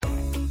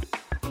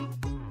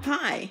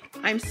Hi,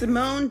 I'm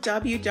Simone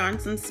W.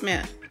 Johnson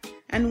Smith,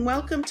 and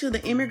welcome to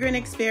the Immigrant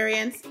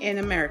Experience in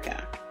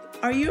America.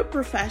 Are you a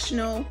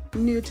professional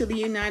new to the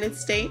United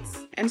States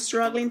and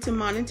struggling to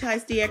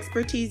monetize the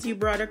expertise you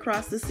brought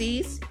across the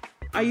seas?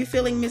 Are you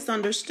feeling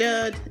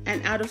misunderstood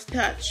and out of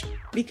touch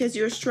because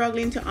you're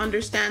struggling to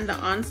understand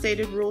the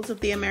unstated rules of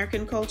the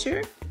American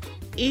culture?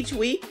 Each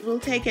week, we'll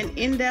take an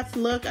in-depth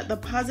look at the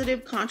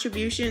positive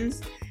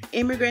contributions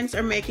immigrants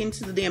are making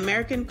to the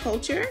American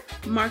culture,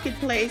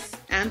 marketplace,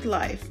 and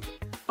life.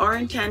 Our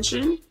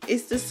intention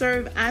is to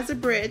serve as a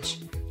bridge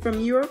from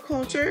your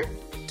culture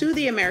to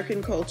the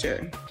American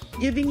culture,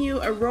 giving you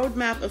a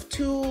roadmap of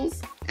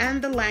tools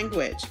and the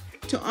language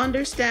to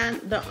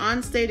understand the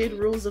unstated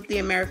rules of the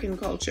American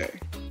culture.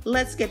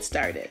 Let's get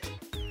started.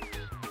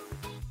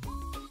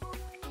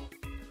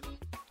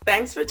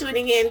 Thanks for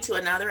tuning in to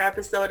another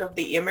episode of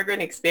the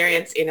Immigrant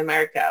Experience in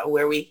America,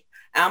 where we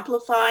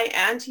amplify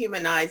and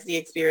humanize the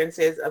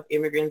experiences of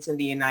immigrants in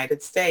the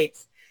United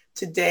States.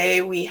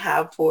 Today we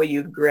have for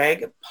you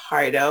Greg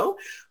Pardo,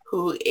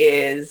 who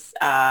is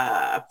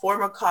a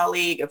former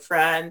colleague, a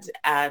friend,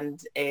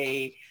 and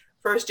a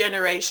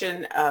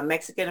first-generation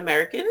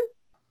Mexican-American.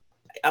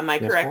 Am I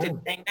correct in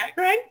saying that,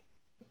 Greg?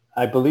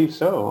 I believe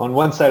so, on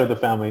one side of the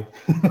family.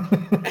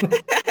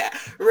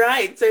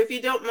 Right. So if you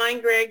don't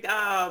mind, Greg,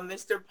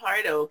 Mr.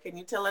 Pardo, can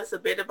you tell us a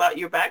bit about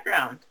your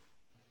background?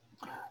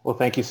 Well,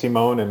 thank you,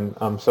 Simone, and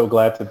I'm so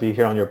glad to be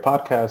here on your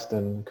podcast,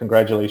 and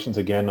congratulations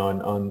again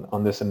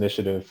on this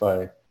initiative.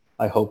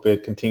 I hope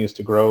it continues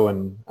to grow,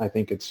 and I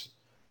think it's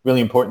really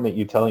important that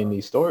you're telling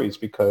these stories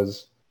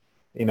because,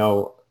 you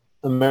know,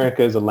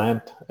 America is a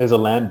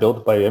land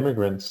built by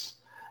immigrants,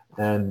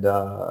 and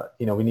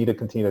we need to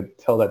continue to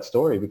tell that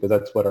story because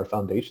that's what our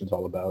foundation is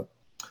all about.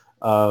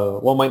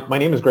 Well, my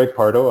name is Greg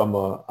Pardo.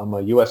 I'm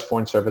a U.S.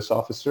 Foreign Service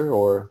officer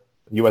or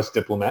U.S.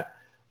 diplomat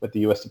with the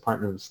U.S.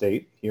 Department of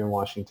State here in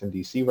Washington,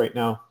 D.C. right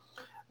now.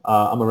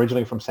 I'm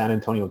originally from San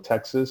Antonio,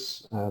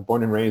 Texas,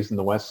 born and raised in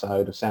the west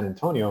side of San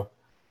Antonio,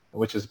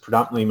 which is a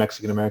predominantly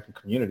Mexican-American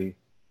community.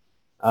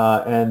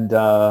 And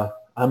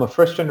I'm a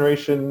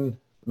first-generation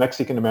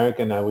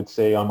Mexican-American, I would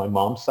say, on my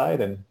mom's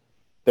side and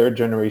third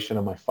generation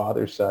on my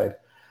father's side.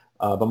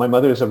 But my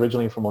mother is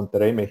originally from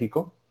Monterrey,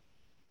 Mexico.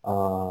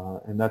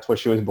 And that's where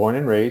she was born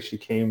and raised. She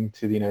came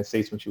to the United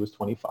States when she was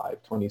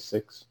 25,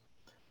 26.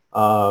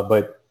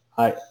 But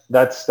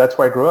that's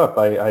where I grew up.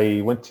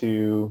 I went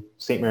to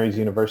St. Mary's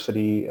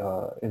University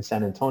in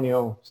San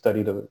Antonio,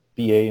 studied a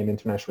BA in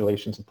International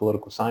Relations and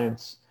Political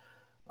Science,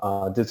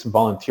 did some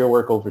volunteer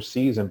work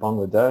overseas in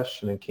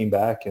Bangladesh, and then came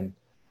back and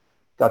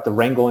got the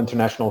Wrangell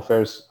International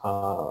Affairs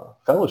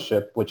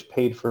Fellowship, which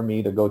paid for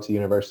me to go to the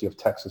University of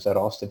Texas at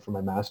Austin for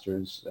my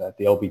master's at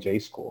the LBJ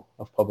School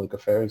of Public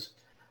Affairs.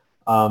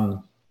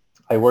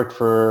 I worked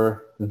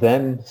for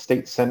then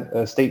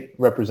State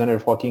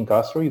Representative Joaquin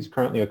Castro. He's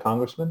currently a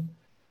congressman.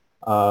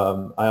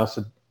 I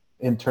also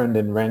interned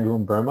in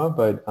Rangoon, Burma,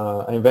 but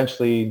I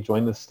eventually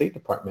joined the State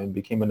Department and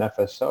became an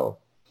FSO.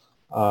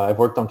 I've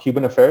worked on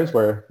Cuban affairs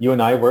where you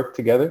and I worked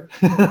together.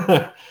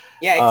 Yeah,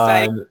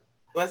 exciting,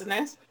 wasn't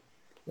it?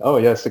 Oh,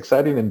 yes,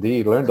 exciting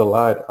indeed. Learned a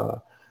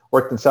lot.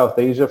 Worked in South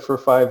Asia for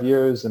 5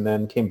 years and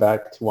then came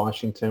back to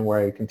Washington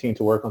where I continued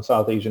to work on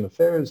South Asian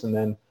affairs and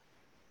then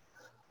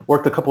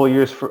worked a couple of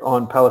years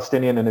on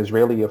Palestinian and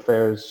Israeli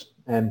affairs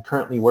and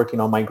currently working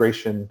on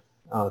migration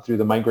through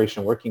the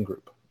Migration Working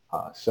Group.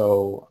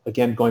 So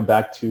again, going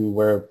back to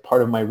where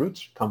part of my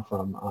roots come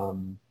from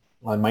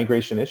on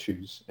migration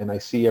issues. And I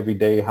see every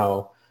day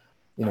how,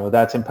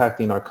 that's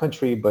impacting our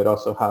country, but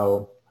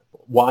also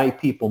why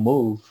people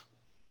move.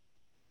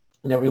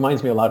 And it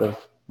reminds me a lot of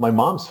my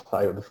mom's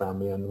side of the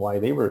family and why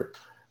they were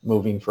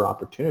moving for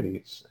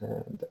opportunities.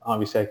 And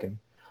obviously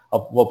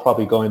we'll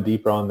probably go in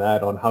deeper on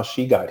that, on how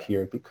she got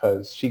here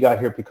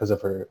because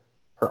of her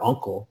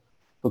uncle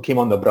who came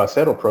on the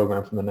Bracero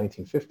program from the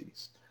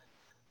 1950s.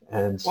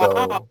 And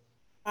so,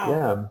 Wow.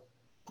 Yeah.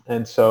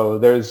 And so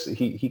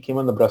he came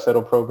on the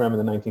Bracero program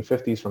in the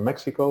 1950s from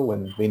Mexico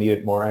when they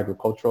needed more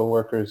agricultural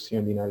workers here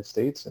in the United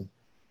States. And,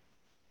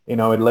 it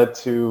led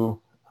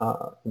to,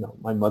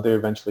 my mother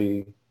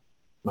eventually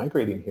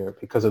migrating here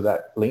because of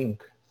that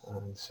link.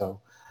 And so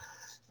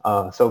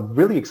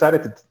really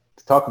excited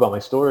to talk about my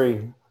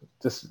story,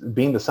 just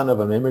being the son of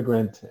an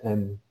immigrant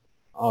and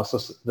also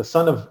the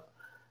son of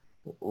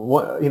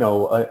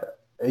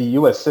a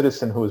U.S.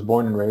 citizen who was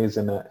born and raised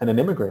and an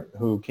immigrant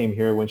who came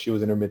here when she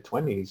was in her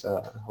mid-20s.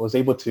 I was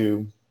able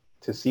to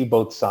see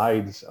both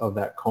sides of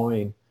that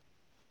coin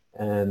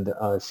and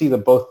see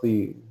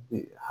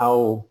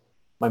how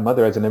my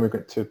mother as an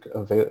immigrant took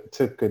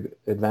good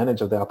advantage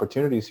of the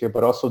opportunities here,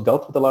 but also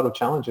dealt with a lot of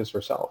challenges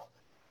herself.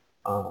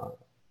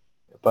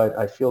 But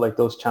I feel like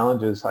those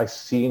challenges, I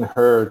seen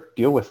her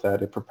deal with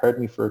that. It prepared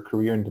me for a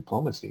career in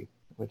diplomacy,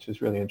 which is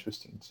really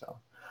interesting. So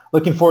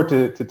looking forward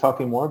to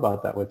talking more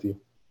about that with you.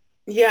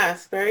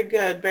 Yes, very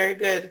good, very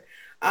good.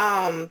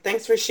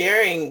 Thanks for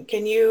sharing.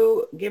 Can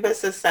you give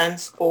us a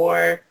sense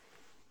for,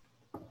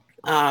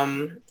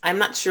 I'm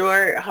not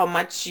sure how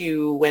much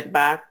you went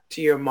back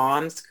to your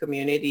mom's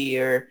community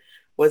or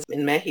was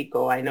in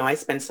Mexico. I know I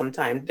spent some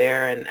time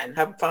there and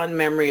have fond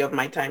memory of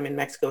my time in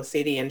Mexico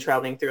City and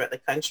traveling throughout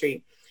the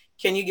country.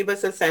 Can you give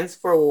us a sense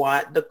for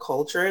what the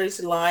culture is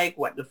like,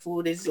 what the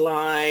food is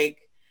like,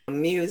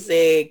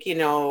 music,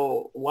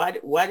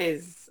 what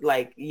is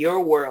like your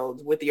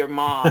world with your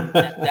mom and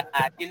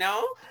dad,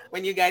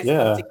 when you guys come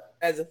Yeah.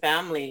 together as a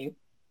family?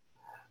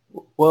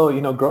 Well,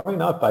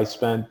 growing up, I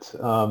spent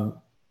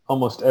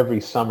almost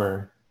every summer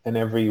and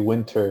every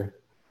winter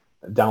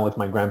down with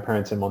my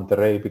grandparents in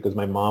Monterrey because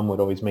my mom would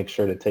always make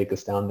sure to take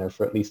us down there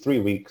for at least 3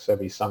 weeks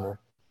every summer,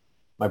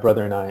 my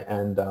brother and I.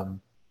 And,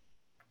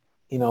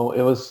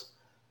 it was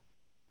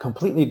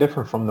completely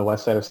different from the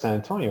west side of San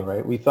Antonio,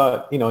 right? We thought,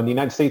 in the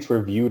United States,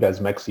 we're viewed as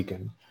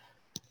Mexican.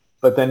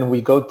 But then we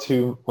go to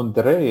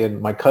Monterrey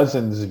and my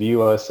cousins view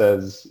us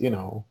as,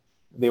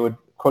 they would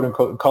quote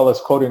unquote call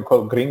us quote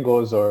unquote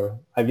gringos, or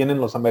ahí vienen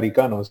los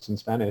americanos in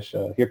Spanish.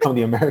 Here come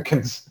the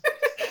Americans.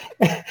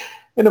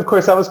 And of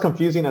course that was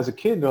confusing as a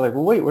kid. They're like,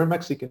 well, wait, we're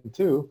Mexican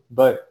too.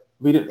 But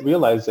we didn't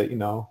realize that,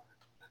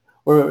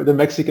 we're the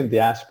Mexican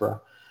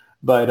diaspora.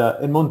 But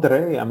in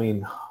Monterrey, I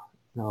mean,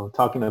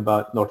 talking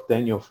about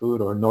norteño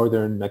food or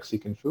northern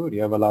Mexican food,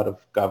 you have a lot of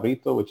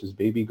cabrito, which is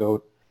baby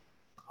goat,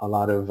 a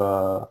lot of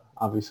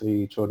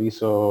obviously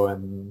chorizo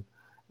and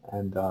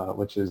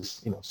which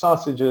is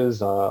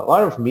sausages, a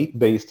lot of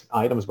meat-based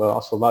items, but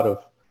also a lot of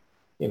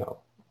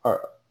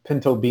our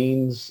pinto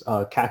beans,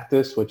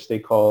 cactus, which they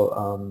call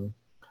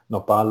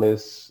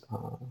nopales.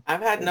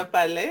 I've had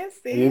nopales.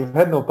 See? You've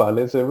had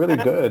nopales; they're really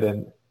good,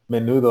 and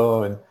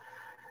menudo,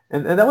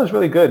 and that was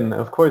really good. And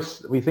of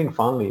course, we think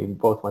fondly,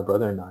 both my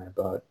brother and I,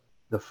 about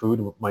the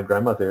food my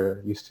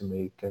grandmother used to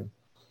make,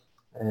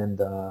 and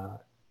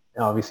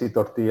obviously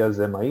tortillas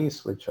de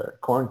maíz, which are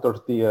corn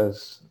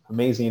tortillas.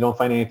 Amazing. You don't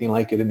find anything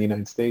like it in the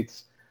United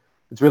States.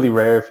 It's really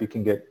rare if you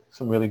can get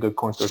some really good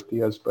corn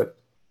tortillas. But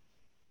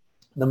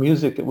the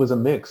music, it was a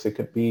mix. It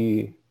could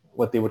be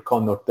what they would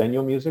call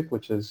norteño music,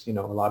 which is, a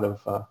lot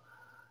of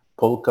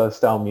polka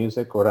style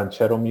music or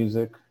ranchero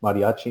music,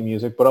 mariachi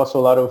music, but also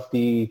a lot of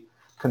the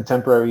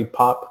contemporary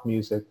pop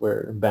music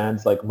where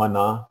bands like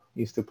Maná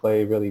used to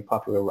play, really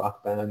popular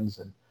rock bands.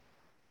 And,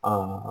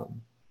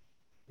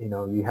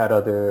 you had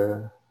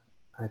other,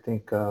 I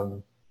think,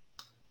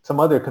 some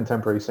other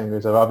contemporary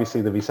singers,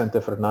 obviously the Vicente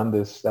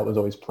Fernandez that was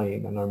always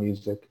playing in our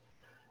music.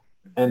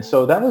 And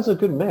so that was a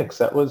good mix.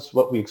 That was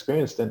what we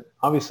experienced. And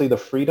obviously the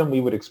freedom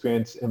we would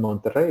experience in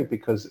Monterrey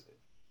because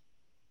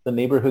the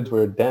neighborhoods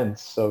were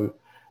dense. So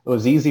it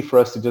was easy for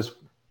us to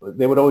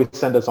they would always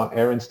send us on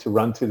errands to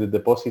run to the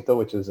Deposito,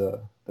 which is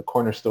the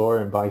corner store,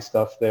 and buy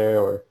stuff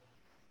there, or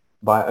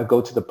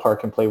go to the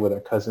park and play with our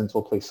cousins.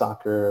 We'll play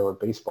soccer or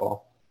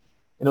baseball.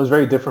 And it was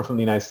very different from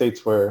the United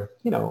States where,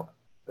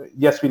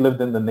 yes, we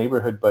lived in the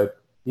neighborhood, but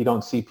you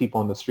don't see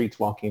people on the streets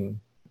walking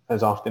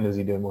as often as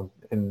you do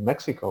in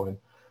Mexico.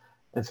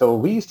 And so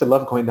we used to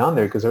love going down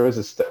there because there was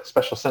a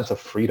special sense of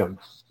freedom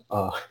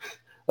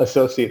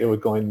associated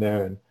with going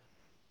there. And,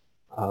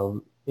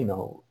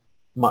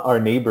 our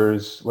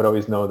neighbors would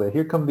always know that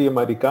here come the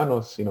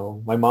Americanos.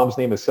 My mom's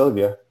name is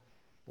Sylvia,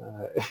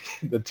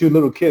 the two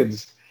little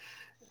kids.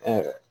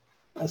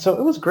 So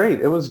it was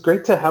great. It was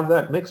great to have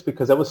that mix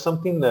because that was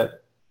something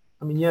that,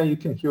 you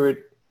can hear it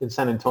in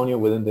San Antonio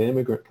within the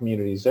immigrant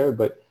communities there,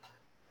 but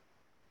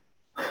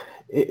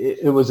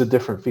it was a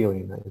different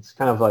feeling. It's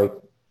kind of like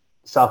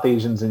South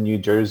Asians in New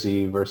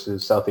Jersey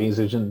versus South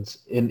Asians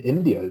in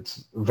India.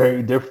 It's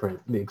very different,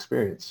 the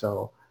experience.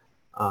 So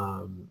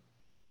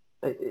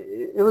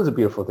it was a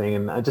beautiful thing.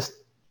 And I just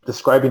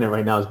describing it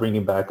right now is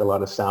bringing back a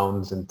lot of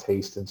sounds and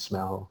taste and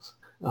smells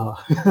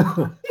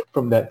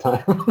from that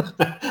time.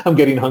 I'm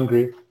getting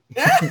hungry.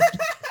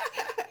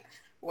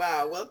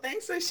 Wow. Well,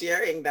 thanks for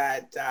sharing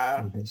that,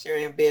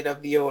 sharing a bit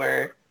of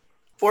your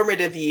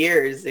formative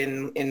years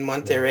in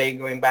Monterrey,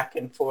 going back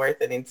and forth,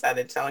 and in San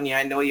Antonio.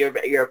 I know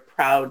you're a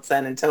proud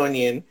San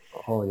Antonian.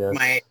 Oh,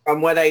 yes.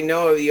 From what I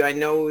know of you, I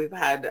know we've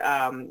had,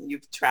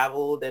 you've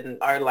traveled and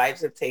our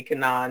lives have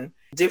taken on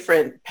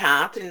different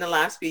paths in the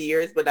last few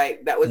years, but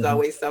that was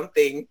always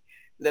something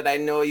that I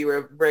know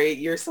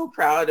you're so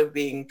proud of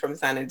being from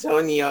San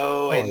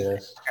Antonio and your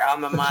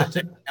alma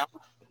mater.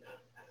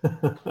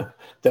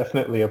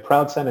 Definitely a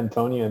proud San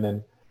Antonian.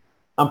 And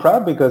I'm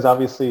proud because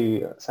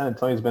obviously San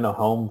Antonio's been a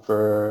home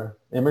for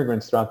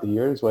immigrants throughout the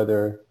years,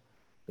 whether,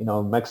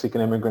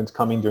 Mexican immigrants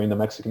coming during the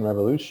Mexican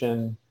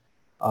Revolution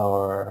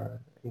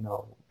or,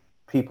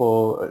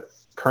 people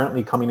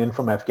currently coming in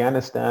from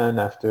Afghanistan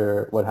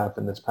after what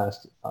happened this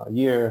past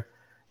year.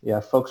 You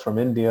have folks from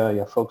India, you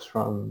have folks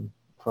from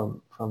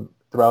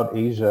throughout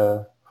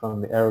Asia,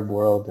 from the Arab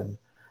world and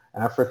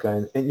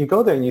Africa. And you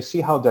go there and you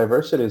see how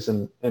diverse it is,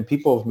 and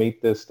people have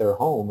made this their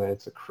home. And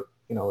it's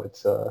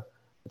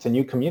a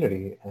new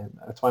community. And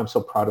that's why I'm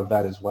so proud of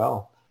that as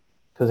well,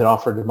 because it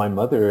offered my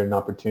mother an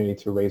opportunity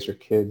to raise her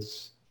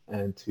kids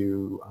and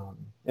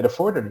it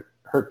afforded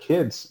her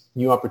kids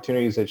new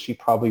opportunities that she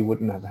probably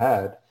wouldn't have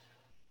had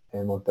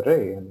in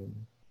Monterrey. And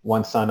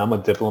one son, I'm a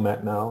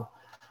diplomat now.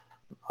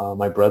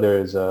 My brother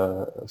is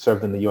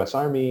served in the U.S.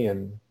 Army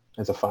and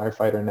is a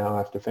firefighter now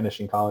after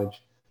finishing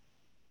college.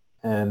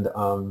 And,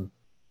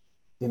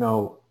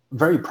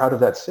 very proud of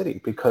that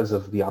city because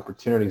of the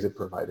opportunities it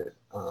provided.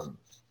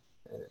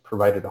 It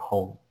provided a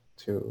home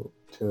to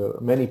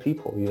many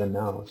people even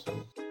now. So.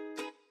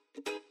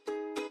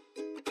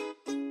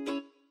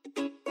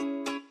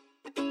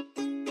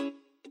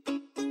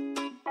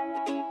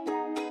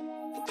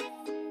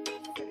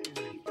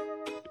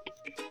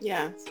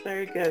 Yeah, it's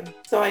very good.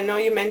 So I know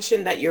you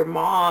mentioned that your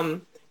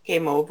mom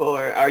came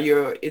over, or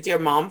is your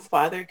mom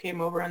father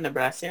came over on the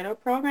Bracero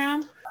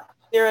program? Is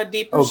there a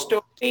deeper Oh,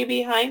 story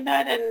behind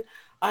that and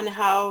on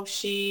how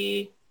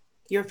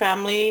your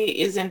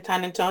family is in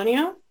San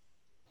Antonio?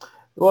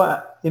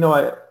 well,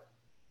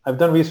 I've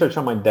done research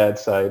on my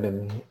dad's side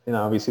and,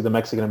 obviously the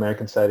Mexican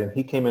American side, and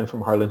he came in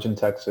from Harlingen,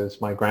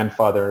 Texas. My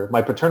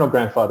paternal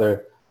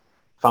grandfather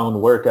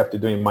found work after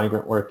doing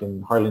migrant work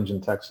in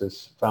Harlingen,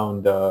 Texas,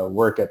 found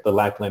work at the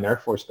Lackland Air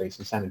Force Base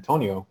in San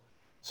Antonio.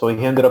 So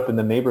he ended up in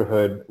the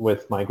neighborhood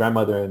with my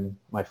grandmother and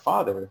my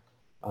father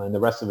and the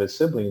rest of his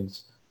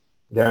siblings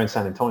there in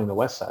San Antonio, the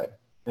west side.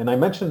 And I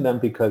mentioned them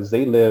because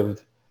they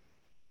lived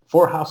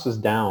 4 houses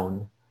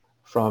down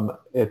from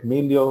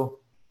Emilio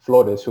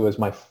Flores, who is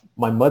my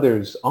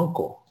mother's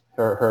uncle,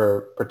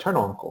 her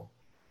paternal uncle.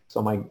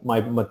 So my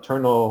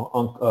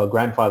maternal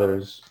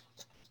grandfather's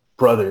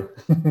brother.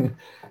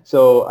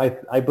 So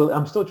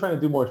I'm still trying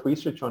to do more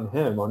research on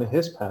him, on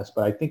his past,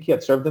 but I think he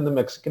had served in the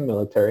Mexican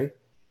military.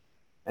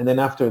 And then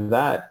after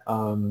that,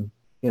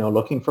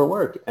 looking for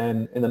work.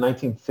 And in the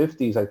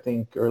 1950s, I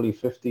think early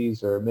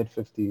 50s or mid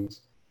 50s,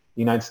 the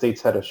United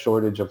States had a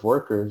shortage of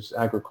workers,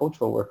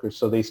 agricultural workers.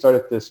 So they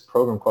started this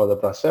program called the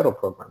Bracero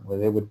program, where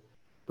they would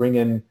bring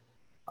in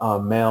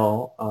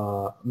male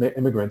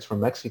immigrants from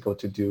Mexico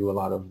to do a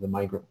lot of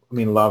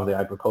the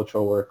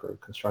agricultural work or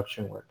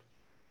construction work.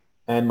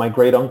 And my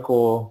great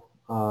uncle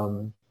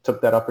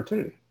took that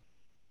opportunity.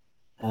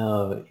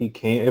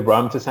 It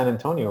brought him to San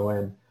Antonio,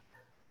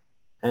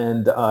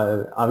 and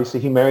obviously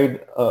he married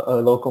a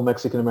local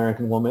Mexican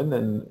American woman,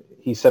 and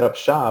he set up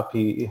shop.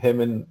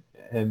 Him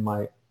and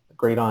my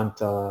great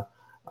aunt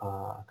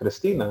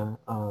Cristina,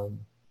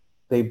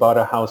 they bought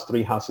a house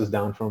 3 houses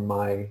down from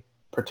my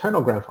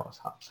paternal grandfather's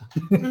house.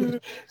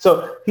 Mhm.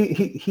 So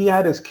he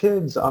had his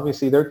kids.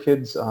 Obviously, their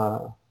kids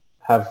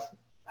have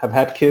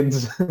had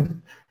kids.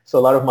 So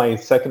a lot of my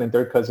second and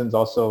third cousins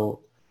also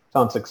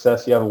found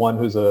success. You have one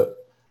who's an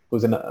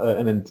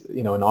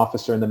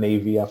officer in the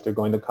Navy after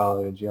going to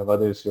college. You have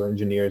others who are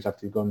engineers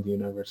after going to the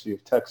University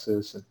of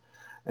Texas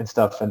and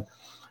stuff. And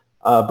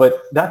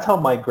but that's how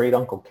my great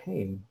uncle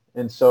came.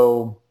 And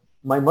so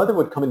my mother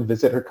would come and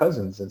visit her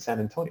cousins in San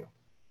Antonio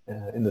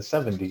in the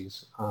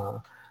 70s.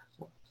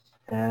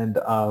 And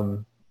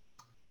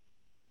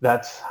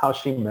that's how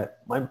she met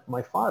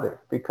my father,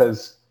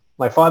 because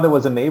my father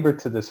was a neighbor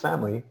to this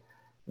family.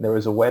 There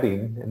was a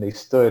wedding and they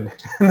stood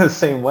in the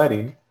same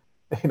wedding.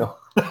 I think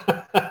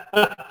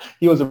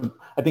he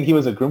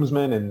was a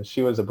groomsman and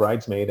she was a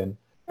bridesmaid, and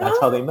that's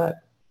how they Oh, met.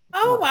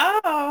 oh, Yeah,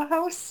 wow.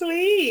 How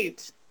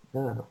sweet.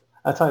 yeah,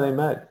 that's how they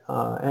met.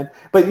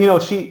 But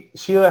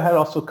Sheila had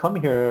also come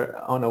here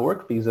on a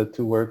work visa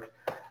to work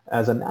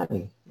as a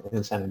nanny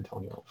in San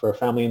Antonio for a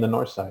family in the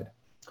north side.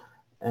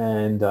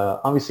 And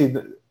obviously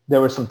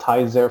there were some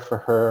ties there for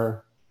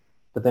her.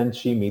 But then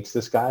she meets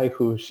this guy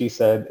who she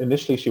said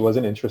initially she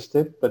wasn't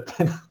interested, but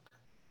then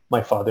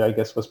my father, I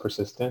guess, was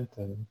persistent,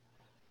 and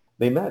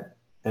they met.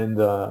 And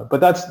but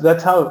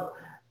that's how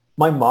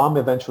my mom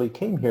eventually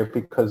came here,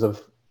 because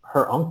of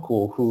her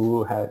uncle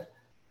who had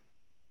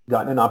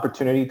gotten an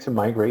opportunity to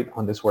migrate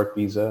on this work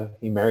visa.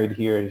 He married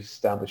here,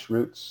 established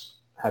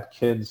roots, had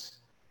kids,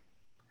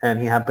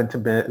 and he happened to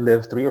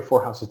live 3 or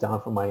 4 houses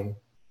down from my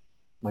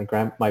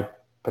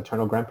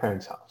paternal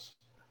grandparents' house.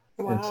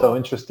 And so Wow.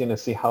 interesting to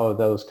see how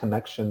those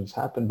connections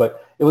happen.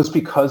 But it was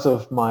because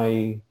of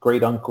my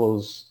great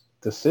uncle's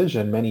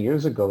decision many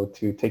years ago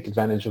to take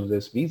advantage of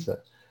this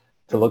visa,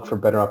 to look Mhm. for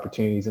better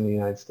opportunities in the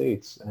United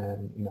States.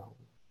 And,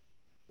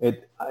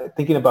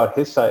 thinking about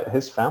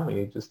his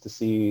family, just to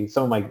see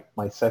some of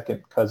my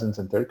second cousins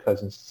and third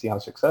cousins, to see how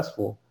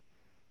successful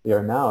they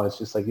are now. It's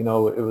just like,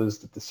 it was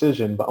the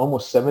decision, but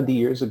almost 70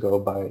 years ago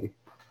by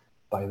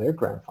their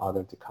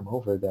grandfather to come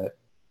over, that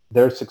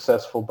they're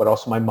successful, but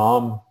also my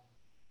mom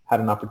had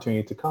an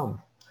opportunity to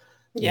come,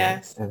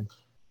 Yes. and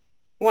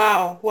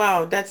Wow.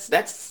 Wow.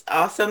 That's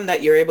awesome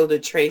that you're able to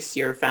trace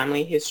your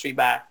family history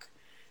back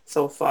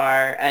so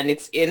far. And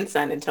it's in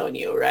San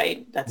Antonio,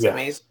 right? That's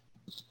amazing.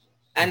 yes,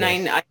 And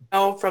yes. I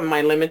know from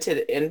my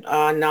limited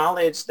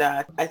knowledge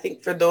that I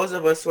think for those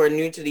of us who are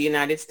new to the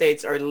United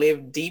States or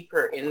live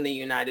deeper in the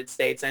United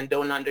States and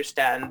don't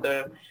understand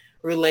the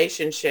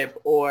relationship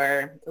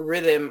or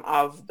rhythm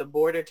of the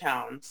border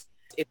towns,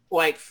 it's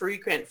quite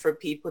frequent for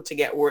people to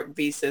get work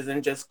visas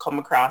and just come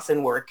across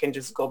and work and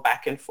just go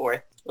back and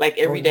forth like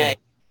Oh every yeah, day.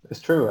 it's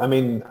true. I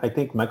mean, I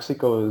think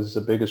Mexico is the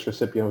biggest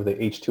recipient of the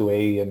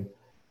H-2A and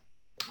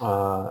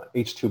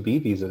H-2B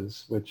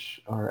visas,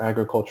 which are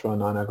agricultural and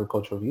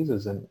non-agricultural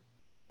visas, and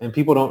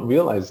people don't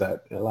realize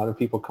that. A lot of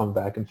people come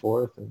back and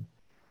forth, and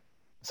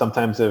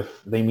sometimes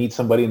if they meet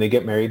somebody and they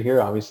get married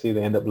here, obviously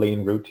they end up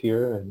laying root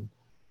here, and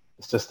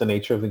it's just the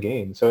nature of the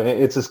game. So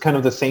it's just kind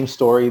of the same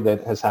story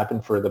that has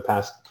happened for the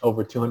past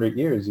over 200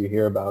 years. You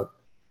hear about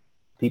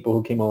people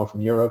who came over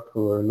from Europe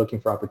who are looking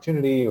for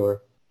opportunity,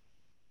 or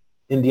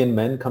Indian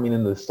men coming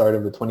in the start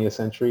of the 20th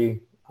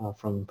century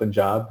from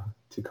Punjab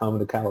to come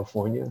to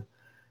California.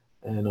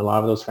 And a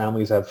lot of those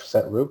families have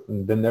set root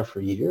and been there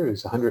for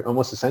years, 100,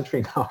 almost a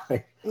century now.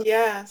 Right?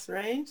 Yes,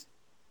 right.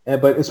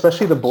 But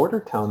especially the border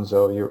towns,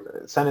 though,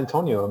 San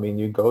Antonio, I mean,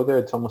 you go there,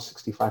 it's almost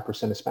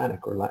 65%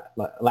 Hispanic, or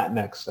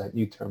Latinx, that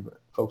new term that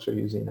folks are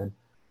using. And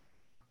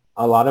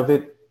a lot of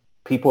it,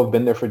 people have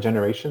been there for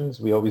generations.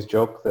 We always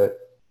joke that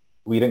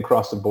we didn't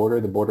cross the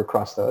border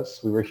crossed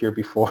us. We were here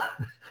before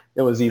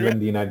it was even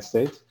the United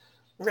States.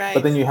 Right.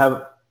 But then you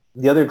have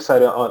the other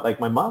side,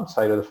 like my mom's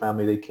side of the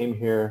family, they came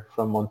here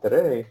from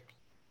Monterrey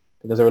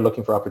because they were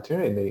looking for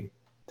opportunity, and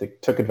they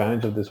took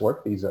advantage of this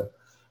work visa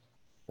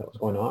that was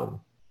going on.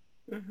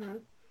 Mm-hmm.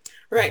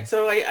 Right.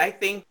 So I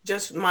think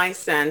just my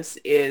sense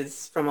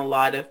is from a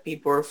lot of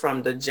people,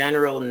 from the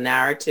general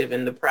narrative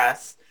in the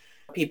press,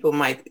 people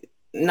might,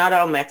 not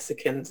all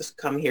Mexicans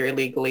come here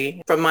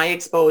illegally. From my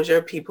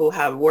exposure, people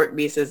have work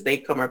visas, they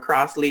come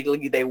across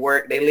legally, they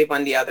work, they live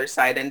on the other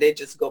side, and they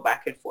just go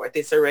back and forth.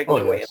 It's a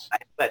regular way of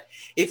life. But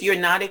if you're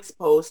not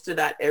exposed to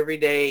that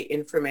everyday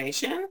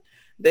information,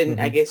 then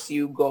I guess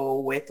you go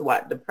with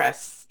what the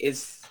press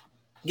is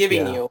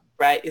giving you,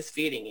 right? Is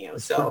feeding you.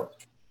 That's so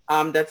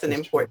that's an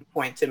important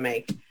point to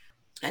make.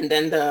 And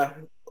then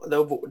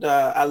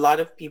a lot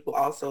of people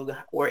also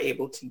were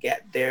able to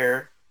get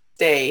their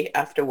stay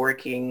after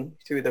working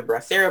through the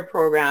Bracero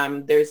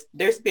program.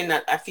 There's been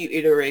a few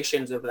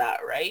iterations of that,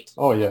 right?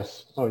 Oh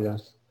yes.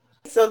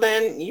 So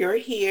then you're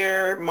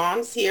here,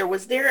 mom's here.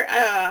 Was there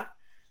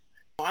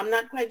I'm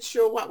not quite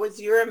sure what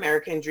was your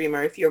American dream,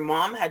 or if your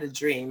mom had a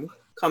dream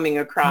coming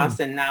across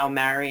and now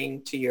marrying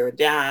to your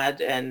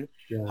dad, and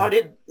how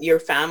did your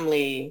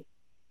family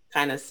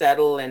kind of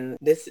settle, and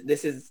this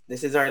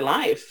is our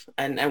life,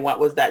 and what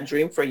was that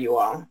dream for you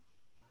all?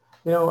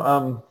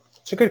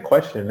 It's a good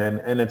question,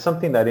 and it's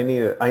something that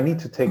I need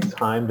to take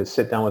time to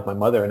sit down with my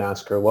mother and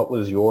ask her, what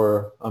was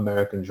your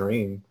American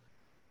dream?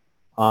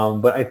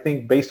 But I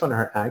think based on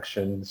her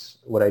actions,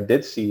 what I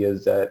did see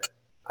is that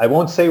I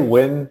won't say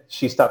when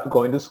she stopped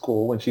going to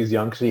school when she's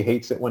young, because she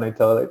hates it when I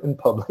tell it in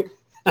public.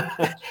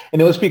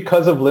 And it was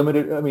because of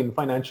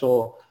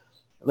financial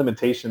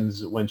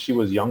limitations when she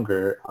was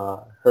younger.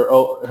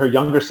 Her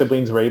younger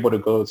siblings were able to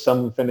go.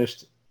 Some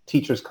finished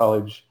teachers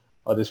college,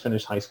 others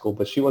finished high school,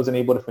 but she wasn't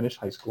able to finish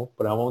high school.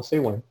 But I won't say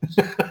when.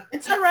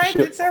 It's all right.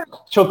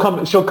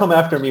 She'll come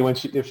after me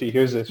if she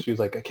hears this. She's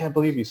like, I can't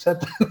believe you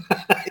said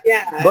that.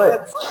 Yeah,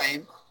 that's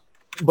fine.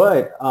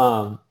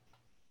 But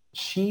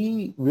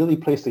she really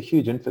placed a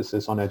huge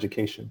emphasis on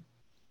education,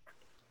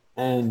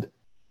 and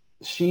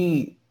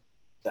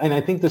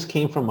I think this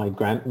came from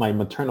my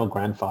maternal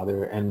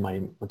grandfather and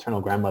my maternal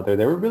grandmother.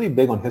 They were really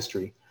big on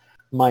history.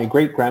 My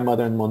great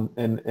grandmother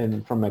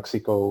from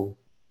Mexico,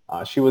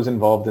 she was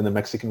involved in the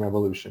Mexican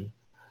Revolution.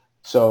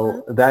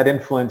 So that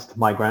influenced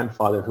my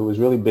grandfather, who was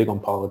really big on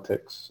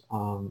politics.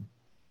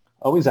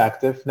 Always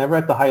active, never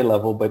at the high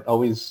level, but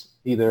always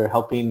either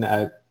helping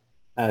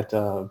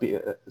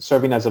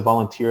serving as a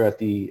volunteer at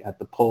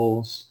the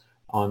polls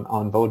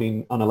on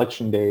voting on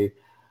election day,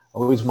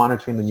 always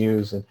monitoring the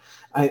news, and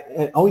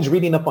always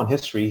reading up on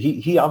history.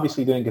 He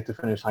obviously didn't get to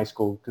finish high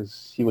school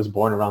because he was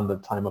born around the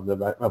time of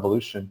the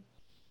revolution.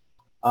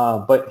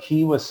 But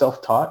he was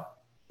self-taught.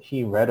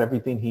 He read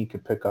everything he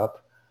could pick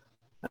up.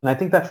 And I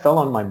think that fell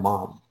on my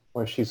mom,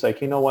 where she's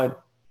like, you know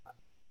what?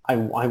 I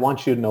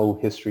want you to know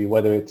history,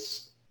 whether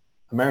it's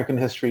American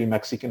history,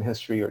 Mexican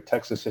history, or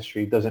Texas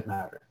history, doesn't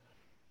matter.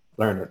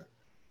 Learn it.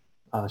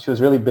 She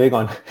was really big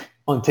on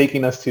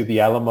taking us to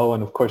the Alamo.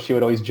 And of course, she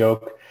would always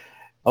joke,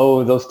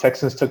 oh, those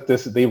Texans took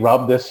this, they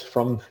robbed this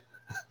from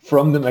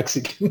the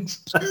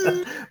Mexicans.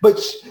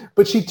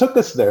 but she took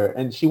us there,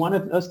 and she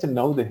wanted us to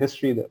know the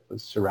history that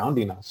was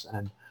surrounding us.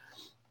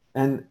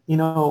 And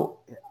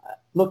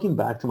looking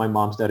back to my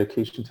mom's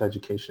dedication to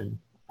education,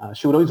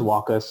 she would always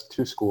walk us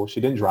to school. She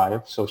didn't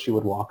drive, so she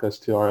would walk us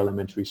to our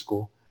elementary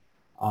school.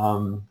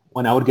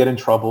 When I would get in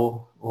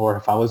trouble, or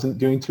if I wasn't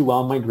doing too well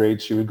in my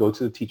grades, she would go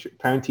to the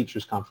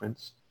parent-teachers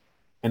conference.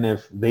 And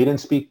if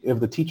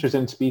the teachers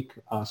didn't speak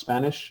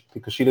Spanish,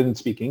 because she didn't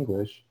speak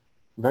English,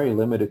 very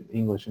limited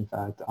English, in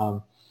fact,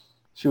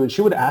 she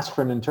would ask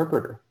for an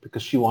interpreter,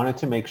 because she wanted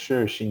to make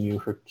sure she knew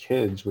her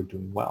kids were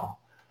doing well.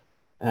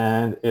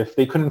 And if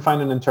they couldn't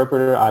find an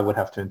interpreter, I would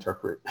have to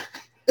interpret,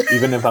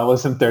 even if I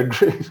was in third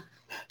grade.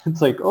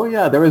 It's like, oh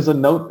yeah, there was a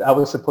note I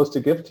was supposed to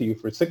give to you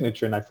for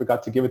signature, and I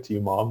forgot to give it to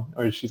you, Mom.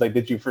 Or she's like,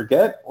 did you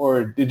forget,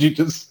 or did you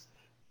just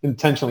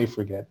intentionally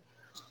forget?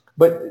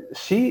 But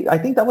I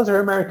think that was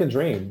her American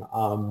dream.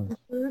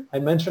 I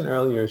mentioned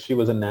earlier she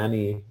was a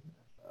nanny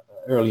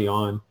early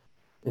on,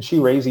 and she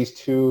raised these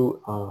two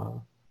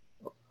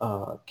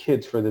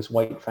kids for this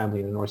white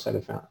family in the north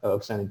side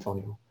of San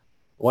Antonio.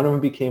 One of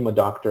them became a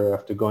doctor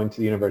after going to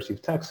the University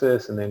of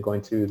Texas and then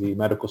going to the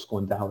medical school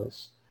in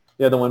Dallas.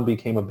 The other one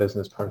became a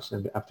business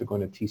person after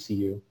going to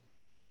TCU.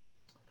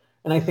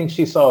 And I think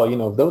she saw,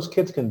 if those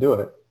kids can do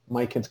it,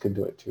 my kids could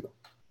do it too.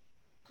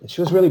 And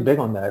she was really big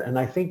on that. And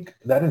I think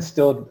that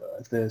instilled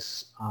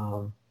this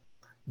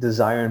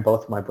desire in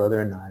both my brother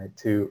and I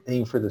to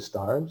aim for the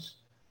stars.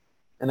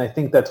 And I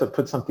think that's what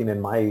put something in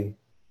my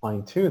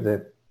mind too,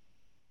 that,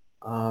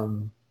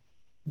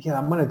 yeah,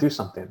 I'm going to do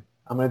something.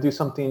 I'm going to do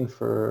something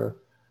for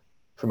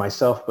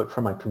myself, but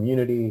for my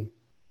community.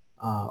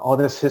 All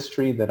this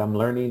history that I'm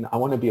learning, I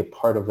want to be a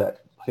part of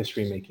that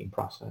history making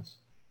process.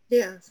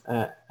 Yes.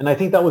 And I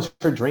think that was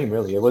her dream,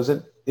 really. It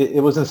wasn't,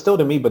 it was instilled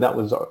in me, but that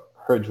was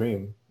her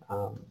dream.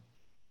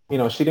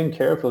 She didn't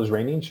care if it was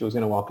raining. She was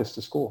going to walk us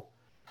to school.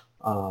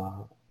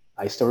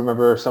 I still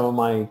remember some of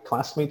my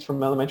classmates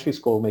from elementary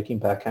school making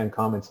backhand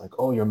comments like,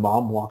 oh, your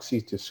mom walks you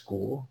to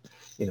school,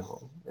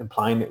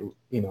 implying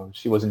that,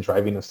 she wasn't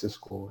driving us to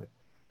school.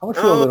 I would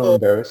feel a little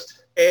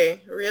embarrassed.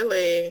 Hey,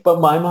 really? But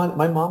my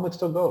mom would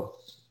still go,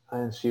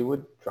 and she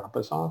would drop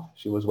us off.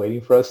 She was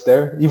waiting for us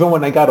there. Even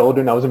when I got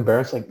older and I was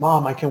embarrassed, like,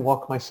 Mom, I can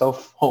walk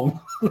myself home.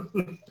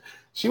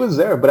 She was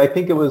there. But I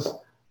think it was,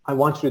 I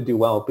want you to do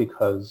well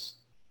because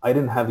I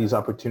didn't have these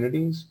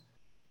opportunities,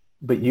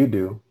 but you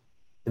do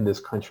in this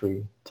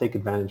country. Take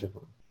advantage of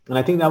them. And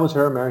I think that was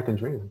her American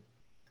dream,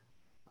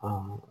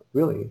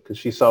 really, because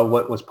she saw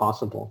what was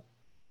possible.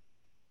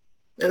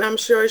 And I'm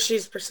sure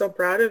she's so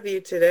proud of you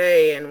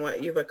today and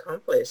what you've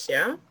accomplished,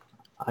 yeah?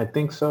 I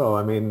think so.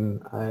 I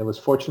mean, I was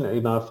fortunate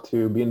enough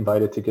to be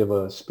invited to give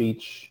a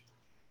speech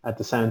at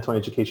the San Antonio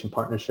Education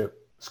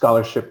Partnership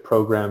Scholarship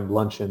Program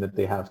luncheon that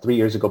they have 3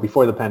 years ago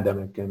before the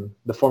pandemic. And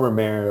the former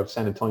mayor of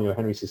San Antonio,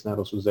 Henry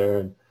Cisneros, was there.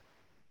 And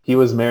he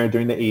was mayor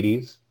during the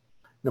 80s.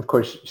 And of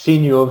course, she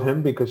knew of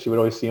him because she would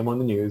always see him on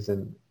the news.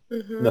 And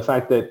the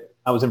fact that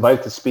I was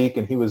invited to speak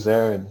and he was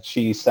there and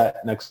she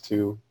sat next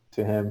to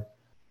him.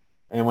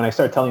 And when I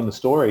started telling the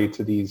story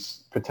to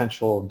these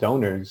potential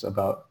donors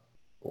about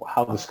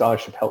how the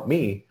scholarship helped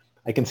me,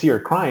 I can see her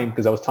crying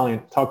because I was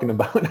talking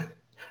about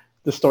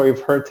the story of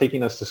her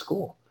taking us to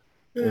school.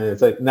 And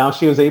it's like now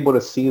she was able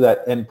to see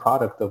that end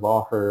product of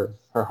all her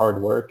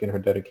hard work and her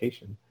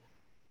dedication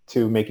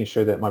to making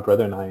sure that my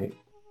brother and I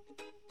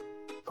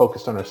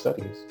focused on our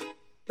studies.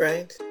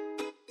 Right.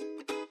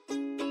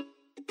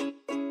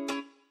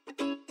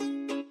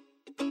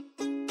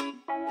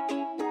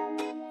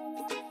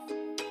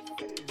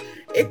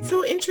 It's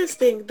so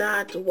interesting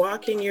that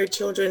walking your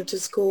children to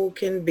school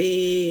can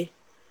be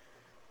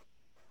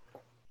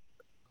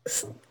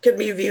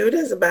viewed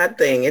as a bad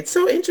thing. It's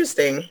so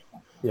interesting.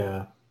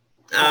 Yeah.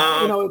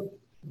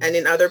 And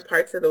in other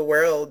parts of the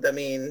world, I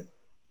mean,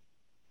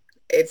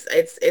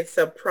 it's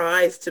a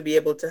prize to be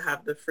able to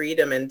have the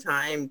freedom and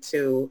time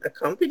to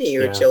accompany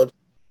your children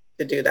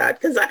to do that.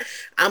 Because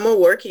I'm a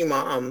working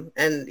mom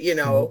and,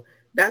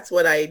 that's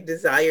what I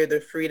desire,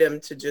 the freedom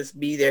to just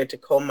be there to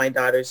comb my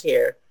daughter's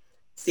hair,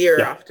 see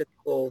her off to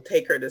school,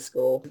 take her to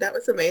school. That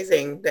was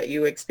amazing that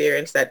you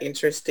experienced that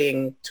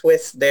interesting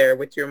twist there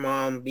with your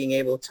mom being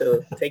able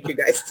to take you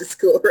guys to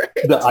school, right?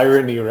 The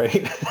irony,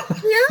 right?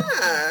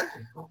 Yeah.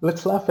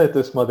 Let's laugh at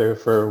this mother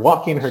for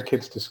walking her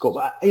kids to school.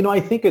 I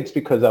think it's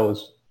because I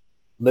was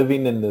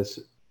living in this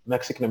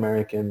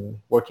Mexican-American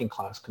working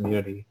class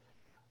community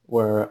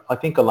where I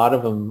think a lot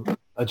of them,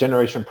 a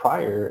generation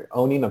prior,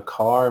 owning a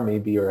car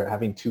maybe or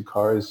having two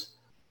cars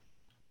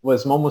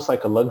was almost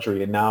like a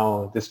luxury. And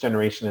now this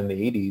generation in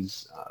the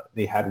 80s,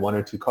 they had one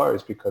or two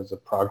cars because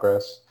of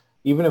progress.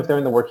 Even if they're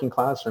in the working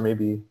class or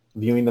maybe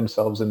viewing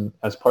themselves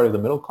as part of the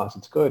middle class,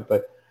 it's good.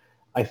 But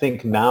I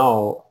think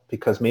now,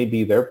 because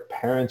maybe their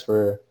parents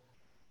were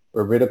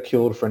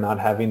ridiculed for not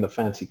having the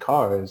fancy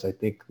cars, I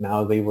think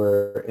now they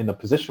were in a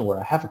position where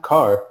I have a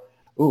car.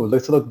 Ooh,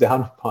 let's look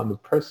down upon the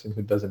person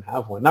who doesn't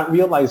have one, not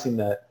realizing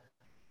that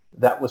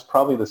was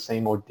probably the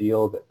same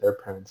ordeal that their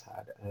parents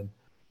had. And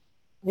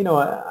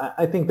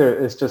I think there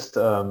is just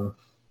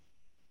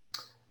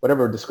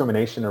whatever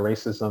discrimination or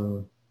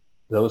racism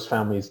those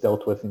families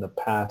dealt with in the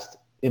past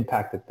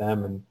impacted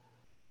them, and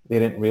they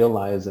didn't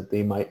realize that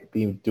they might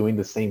be doing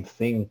the same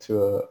thing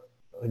to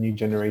a new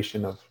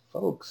generation of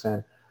folks.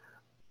 And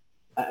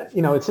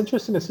it's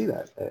interesting to see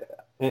that.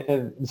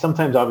 And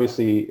sometimes,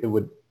 obviously,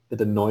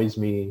 it annoys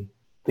me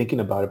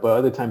thinking about it, but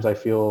other times I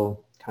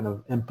feel kind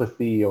of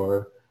empathy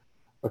or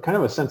kind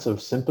of a sense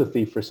of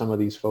sympathy for some of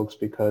these folks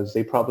because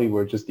they probably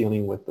were just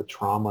dealing with the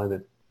trauma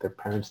that their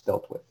parents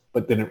dealt with,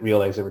 but didn't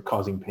realize they were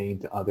causing pain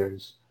to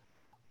others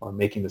or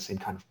making the same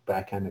kind of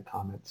backhanded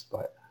comments.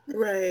 But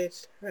Right.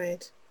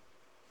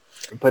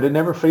 But it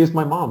never fazed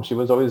my mom. She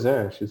was always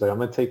there. She's like, I'm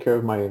gonna take care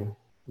of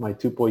my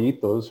two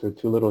pollitos, her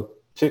two little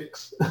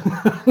chicks.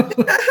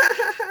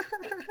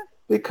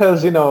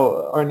 Because,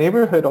 our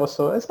neighborhood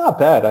also, it's not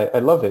bad. I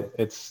love it.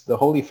 It's the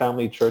Holy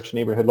Family Church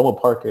neighborhood, Loma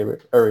Park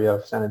area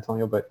of San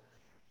Antonio, but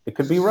it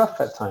could be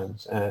rough at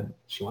times. And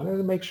she wanted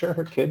to make sure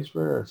her kids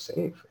were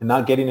safe and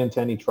not getting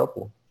into any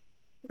trouble.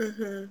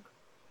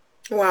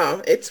 Mm-hmm.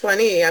 Wow. It's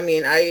funny. I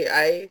mean,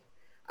 I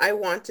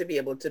want to be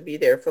able to be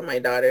there for my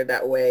daughter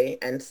that way.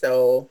 And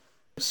so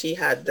she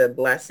had the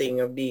blessing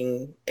of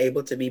being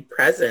able to be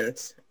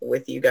present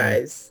with you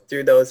guys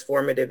through those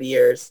formative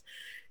years.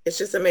 It's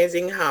just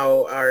amazing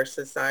how our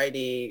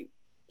society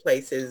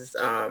places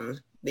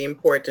the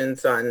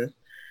importance on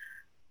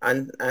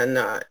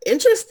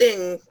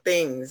interesting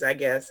things, I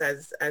guess,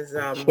 as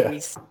Yeah. we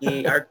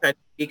see our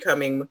country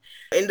becoming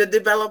in the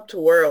developed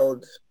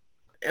world.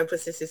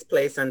 Emphasis is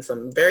placed on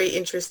some very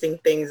interesting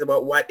things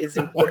about what is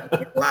important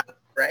in life,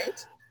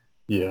 right?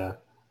 Yeah.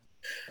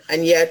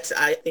 And yet,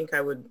 I think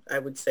I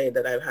would say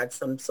that I've had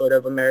some sort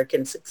of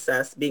American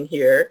success being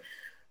here,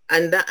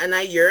 and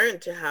I yearn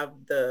to have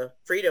the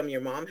freedom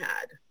your mom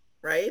had,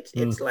 right?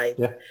 It's like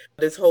Yeah.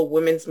 this whole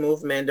women's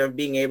movement of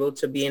being able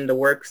to be in the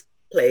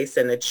workplace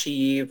and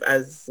achieve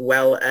as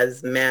well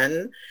as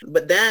men.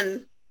 But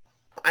then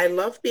I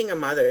love being a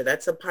mother.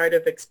 That's a part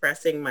of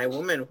expressing my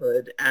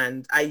womanhood,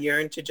 and I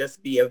yearn to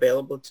just be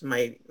available to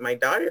my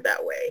daughter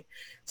that way.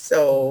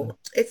 So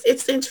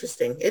it's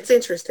interesting. It's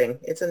interesting.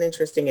 It's an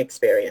interesting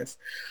experience.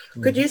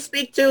 Could Mhm. you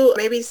speak to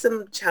maybe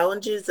some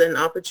challenges and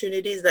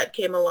opportunities that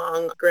came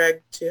along,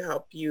 Greg, to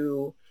help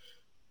you,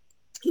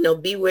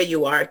 be where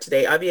you are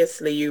today?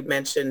 Obviously, you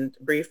mentioned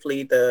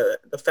briefly the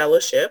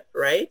fellowship,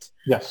 right?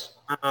 Yes.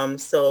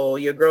 So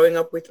you're growing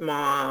up with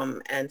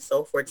mom and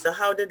so forth. So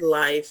how did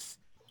life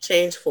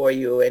change for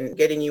you and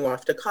getting you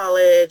off to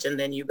college, and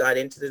then you got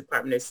into the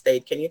Department of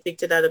State? Can you speak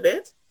to that a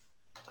bit?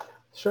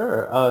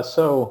 Sure.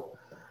 So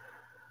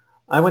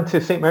I went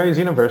to St. Mary's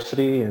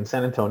University in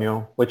San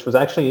Antonio, which was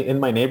actually in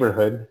my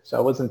neighborhood, so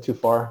I wasn't too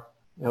far.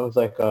 It was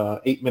like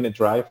a 8-minute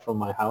drive from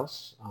my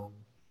house.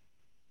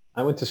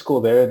 I went to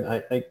school there,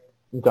 and I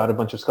got a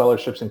bunch of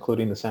scholarships,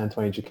 including the San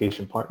Antonio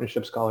Education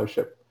Partnership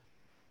Scholarship,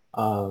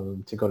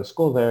 to go to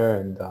school there,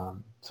 and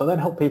so that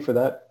helped pay for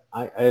that.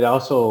 It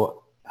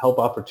also helped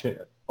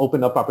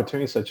open up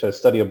opportunities such as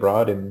study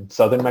abroad in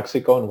southern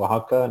Mexico, in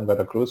Oaxaca and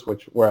Veracruz,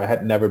 where I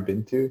had never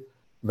been to,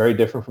 very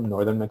different from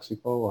northern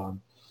Mexico.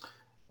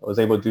 I was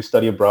able to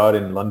study abroad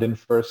in London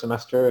for a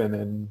semester, and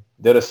then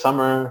did a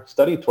summer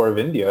study tour of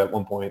India at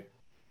one point.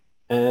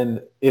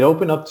 And it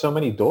opened up so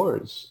many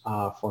doors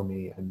for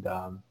me. And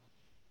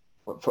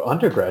for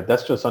undergrad,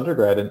 that's just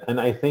undergrad.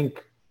 And I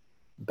think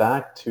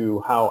back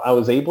to how I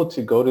was able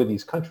to go to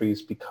these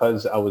countries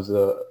because I was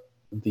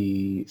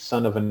the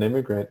son of an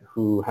immigrant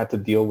who had to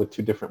deal with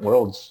two different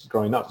worlds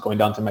growing up, going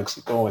down to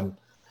Mexico and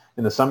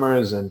in the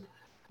summers and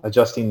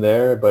adjusting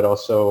there, but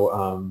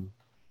also,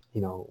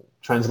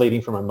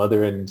 translating for my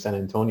mother in San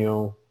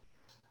Antonio.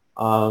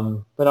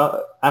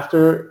 But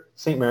after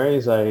St.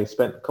 Mary's, I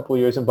spent a couple of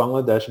years in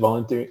Bangladesh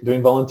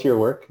doing volunteer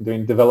work,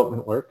 doing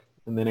development work.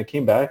 And then I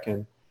came back,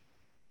 and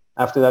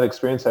after that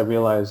experience, I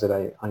realized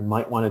that I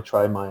might want to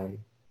try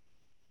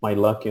my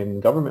luck in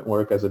government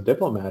work as a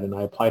diplomat, and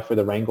I applied for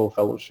the Wrangel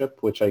Fellowship,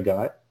 which I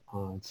got.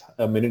 It's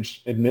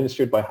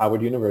administered by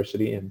Howard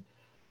University, and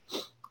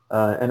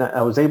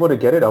I was able to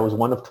get it. I was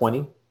one of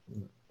 20,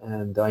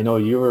 and I know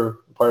you were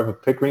part of a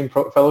Pickering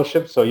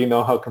Fellowship, so you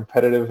know how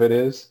competitive it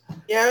is.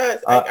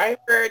 Yes, Uh, I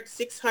heard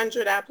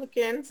 600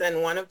 applicants, and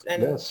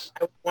yes,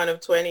 I was one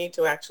of 20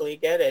 to actually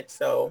get it.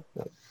 So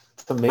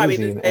it's probably the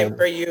amazing, same and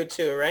for you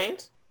too,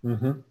 right?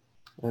 hmm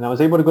and I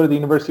was able to go to the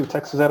University of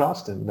Texas at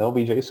Austin, the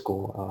LBJ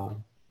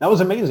school. That was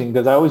amazing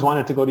because I always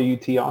wanted to go to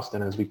UT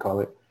Austin, as we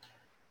call it.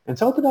 And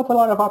it's opened up a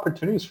lot of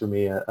opportunities for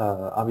me.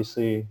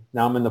 Obviously,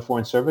 now I'm in the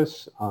Foreign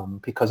Service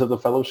because of the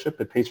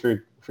fellowship. It pays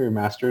for your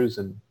master's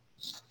and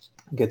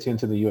gets you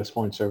into the U.S.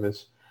 Foreign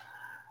Service.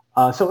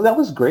 So that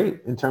was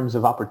great in terms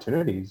of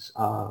opportunities.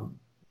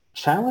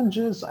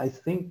 Challenges, I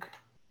think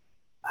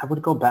I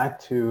would go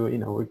back to,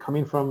 we're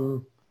coming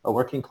from a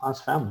working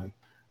class family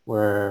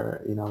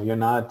where,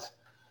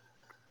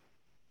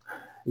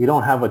 you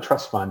don't have a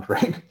trust fund,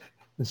 right?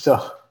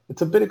 So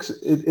it's a bit,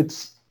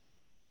 it's,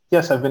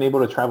 yes, I've been able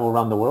to travel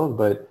around the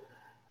world,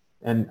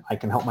 and I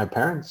can help my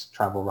parents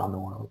travel around the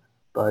world.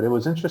 But it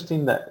was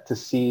interesting to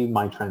see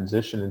my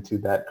transition into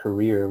that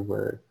career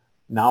where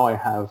now I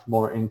have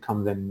more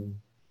income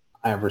than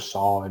I ever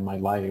saw in my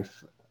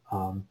life.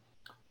 And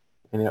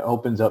it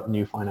opens up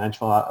new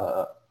financial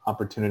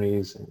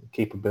opportunities and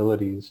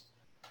capabilities.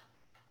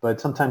 But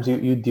sometimes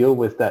you deal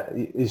with that,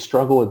 you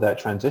struggle with that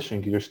transition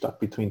because you're stuck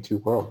between two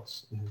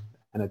worlds.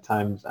 And at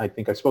times, I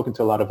think I've spoken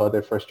to a lot of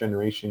other first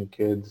generation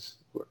kids,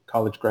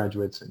 college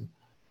graduates and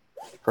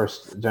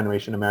first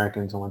generation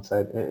Americans on one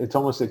side. It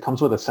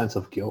comes with a sense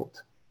of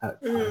guilt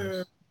at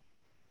Mm,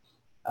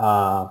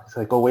 times. It's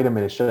like, oh, wait a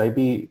minute, should I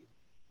be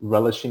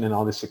relishing in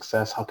all this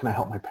success? How can I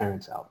help my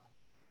parents out?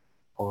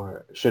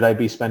 Or should I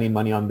be spending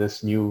money on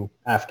this new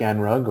Afghan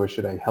rug, or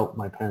should I help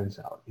my parents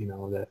out?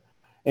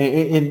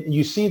 And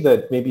you see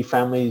that maybe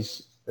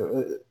families,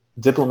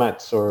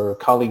 diplomats or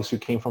colleagues who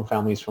came from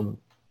families from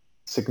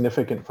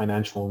significant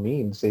financial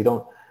means,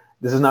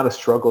 this is not a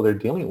struggle they're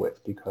dealing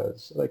with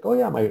because like, oh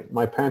yeah,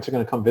 my parents are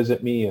going to come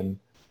visit me in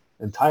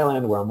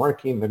Thailand where I'm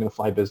working. They're going to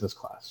fly business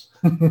class.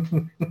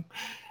 And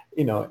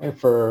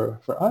for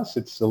us,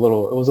 it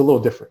was a little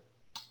different.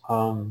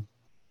 So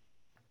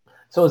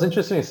it was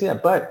interesting to see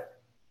that, but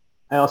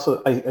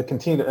I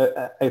continue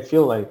to, I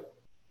feel like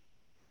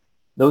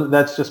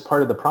that's just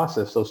part of the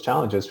process, those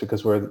challenges,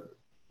 because we're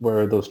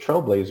those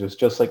trailblazers,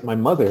 just like my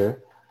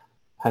mother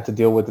had to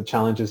deal with the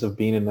challenges of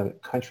being in a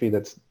country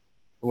that's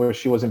where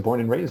she wasn't born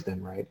and raised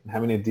in, right? And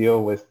having to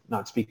deal with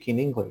not speaking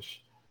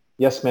English.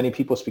 Yes, many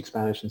people speak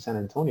Spanish in San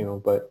Antonio,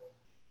 but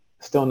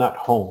still not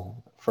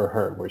home for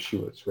her where she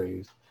was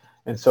raised.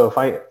 And so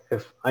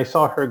if I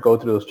saw her go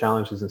through those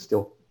challenges and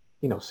still,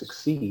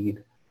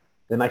 succeed,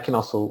 then I can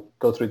also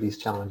go through these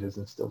challenges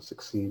and still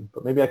succeed.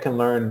 But maybe I can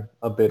learn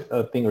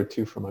a thing or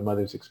two from my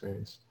mother's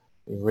experience.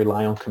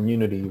 Rely on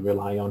community,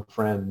 rely on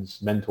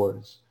friends,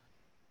 mentors.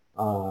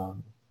 But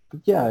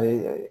yeah,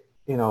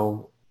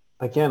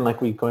 again, like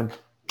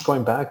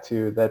going back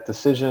to that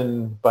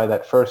decision by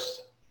that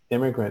first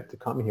immigrant to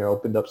come here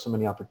opened up so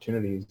many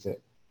opportunities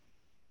that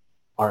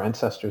our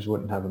ancestors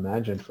wouldn't have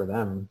imagined for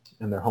them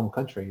in their home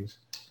countries.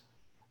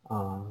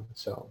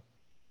 So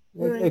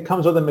it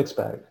comes with a mixed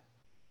bag.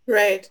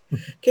 Right.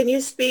 Can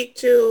you speak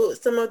to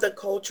some of the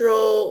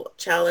cultural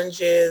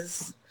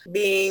challenges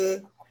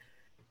being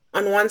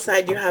on one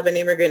side, you have an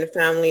immigrant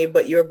family,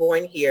 but you're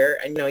born here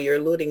and you're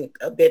alluding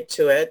a bit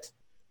to it,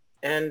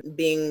 and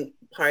being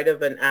part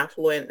of an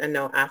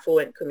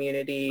affluent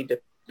community,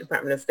 the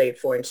Department of State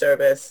Foreign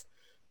Service,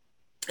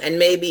 and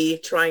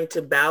maybe trying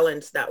to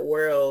balance that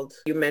world.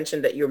 You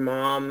mentioned that your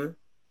mom,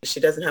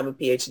 she doesn't have a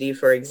PhD,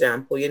 for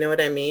example, you know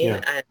what I mean?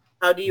 Yeah. And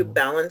how do you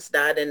balance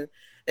that and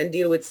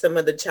deal with some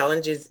of the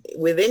challenges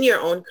within your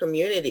own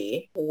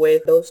community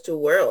with those two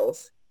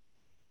worlds?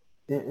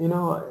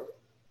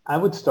 I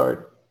would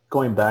start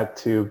going back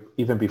to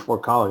even before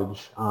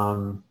college.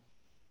 My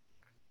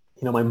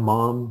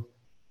mom,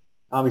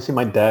 obviously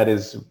my dad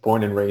is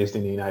born and raised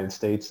in the United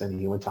States, and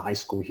he went to high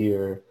school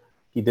here.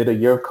 He did a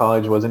year of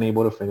college, wasn't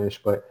able to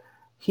finish, but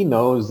he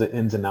knows the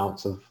ins and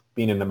outs of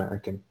being an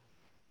American.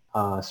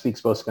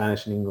 Speaks both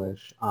Spanish and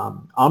English.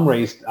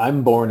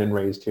 I'm born and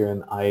raised here,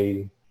 and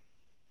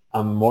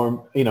I'm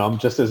more, I'm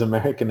just as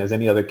American as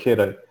any other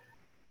kid.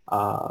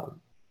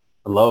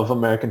 I love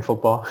American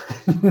football.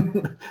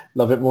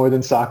 Love it more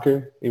than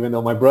soccer, even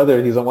though my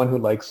brother, he's the one who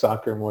likes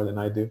soccer more than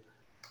I do.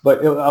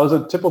 But I was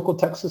a typical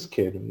Texas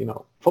kid,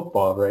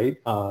 football, right?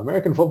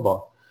 American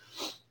football.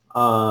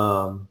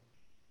 And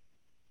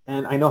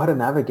I know how to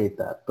navigate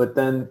that. But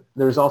then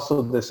there's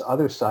also this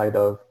other side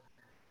of,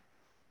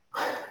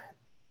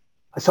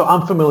 so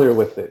I'm familiar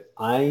with it.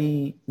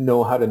 I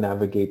know how to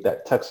navigate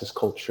that Texas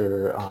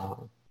culture,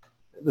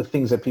 the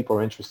things that people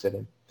are interested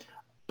in.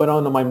 But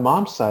on my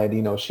mom's side,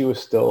 she was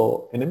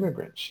still an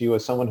immigrant. She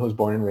was someone who was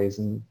born and raised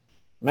in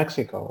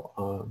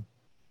Mexico.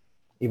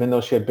 Even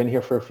though she had been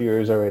here for a few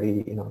years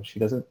already,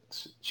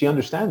 she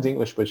understands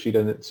English, but she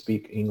doesn't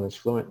speak English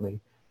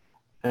fluently.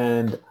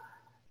 And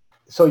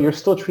so you're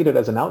still treated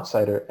as an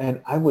outsider.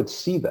 And I would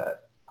see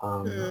that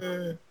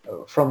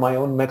from my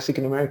own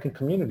Mexican-American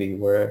community,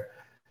 where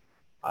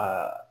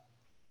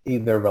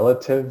either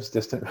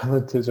distant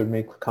relatives, would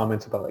make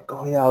comments about like,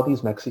 oh yeah, all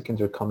these Mexicans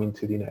are coming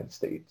to the United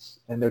States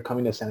and they're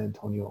coming to San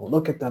Antonio.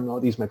 Look at them, all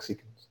these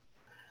Mexicans.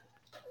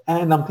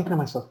 And I'm thinking to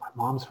myself, my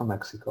mom's from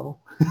Mexico.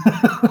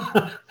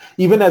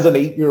 Even as an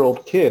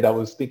 8-year-old kid, I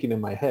was thinking in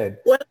my head.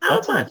 Well, how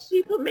about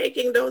people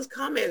making those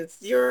comments?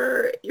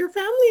 Your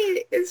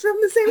family is from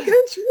the same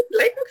country.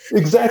 Like,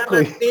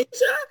 exactly.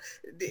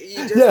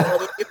 You just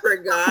totally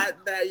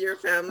forgot that your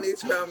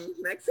family's from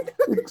Mexico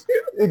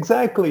too.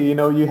 Exactly.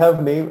 You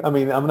have name. I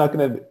mean, I'm not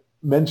going to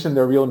mention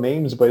their real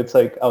names, but it's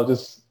like, I'll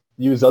just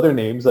use other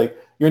names. Like,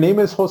 your name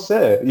is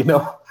Jose,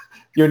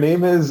 your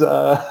name is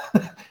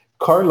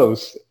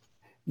Carlos.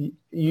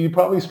 You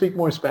probably speak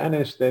more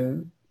Spanish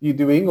than you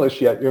do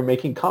English, yet you're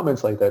making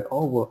comments like that.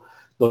 Oh, well,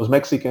 those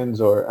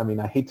Mexicans, or, I mean,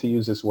 I hate to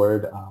use this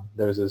word.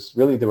 There's this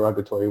really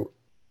derogatory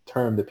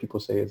term that people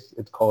say.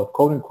 It's called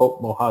quote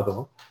unquote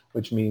mojado,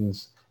 which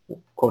means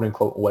quote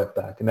unquote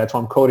wetback. And that's why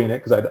I'm quoting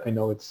it, because I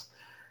know it's,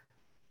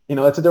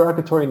 it's a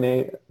derogatory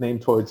name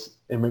towards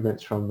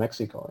immigrants from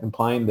Mexico,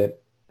 implying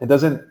that it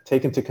doesn't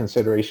take into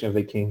consideration if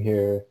they came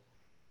here,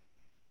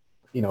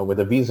 with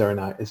a visa or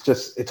not.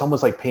 It's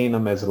almost like paying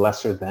them as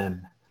lesser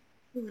than.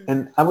 Mm-hmm.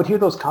 And I would hear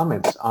those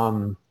comments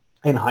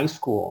in high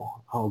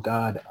school. Oh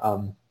God.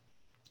 A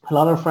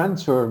lot of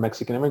friends who are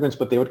Mexican immigrants,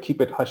 but they would keep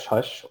it hush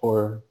hush,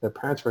 or their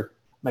parents were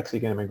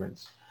Mexican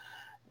immigrants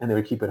and they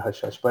would keep it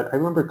hush hush. But I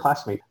remember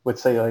classmates would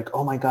say like,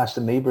 oh my gosh,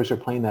 the neighbors are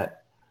playing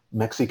that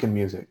Mexican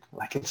music.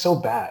 Like, it's so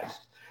bad.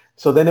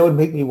 So then it would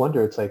make me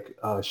wonder, it's like,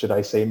 should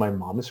I say my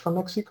mom is from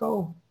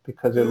Mexico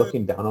because they're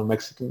looking down on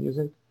Mexican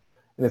music?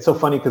 And it's so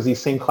funny because these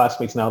same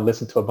classmates now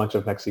listen to a bunch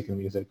of Mexican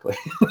music, like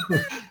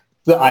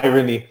the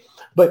irony.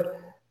 But,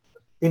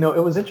 it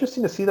was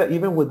interesting to see that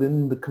even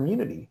within the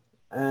community.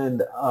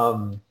 And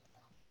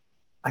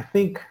I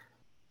think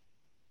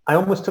I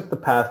almost took the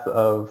path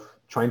of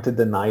trying to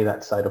deny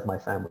that side of my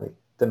family,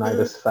 deny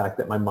this fact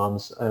that my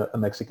mom's a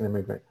Mexican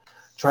immigrant,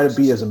 try to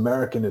be as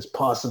American as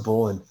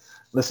possible and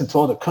listen to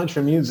all the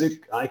country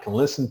music I can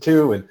listen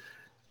to. And,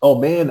 oh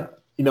man,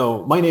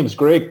 my name is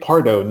Greg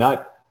Pardo,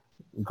 not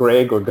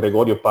Greg or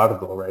Gregorio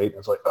Pardo, right?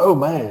 It's like, oh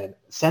man,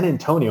 San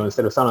Antonio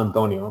instead of San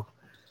Antonio.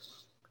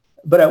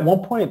 But at one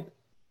point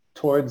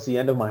towards the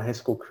end of my high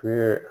school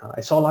career,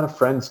 I saw a lot of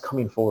friends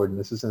coming forward, and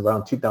this is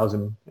around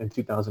 2000 and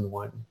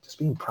 2001, just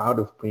being proud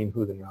of being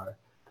who they are.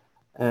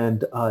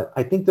 And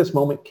I think this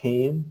moment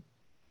came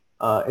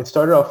It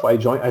started off,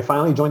 I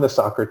finally joined the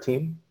soccer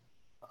team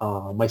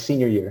my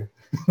senior year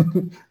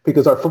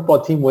because our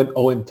football team went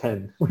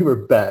 0-10. We were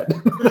bad.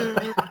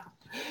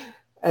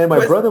 And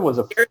my brother was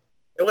a...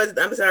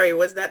 I'm sorry,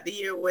 was that the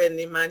year when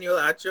Emmanuel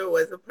Acho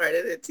was a part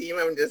of the team?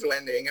 I'm just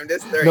wondering. I'm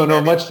just throwing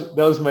that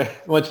was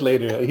much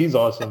later. He's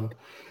awesome.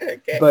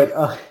 Okay. But,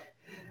 I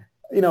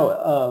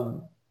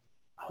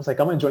was like,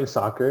 I'm going to join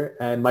soccer.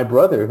 And my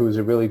brother, who's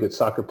a really good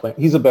soccer player,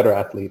 he's a better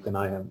athlete than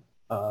I am.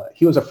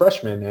 He was a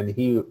freshman and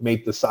he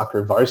made the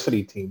soccer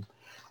varsity team.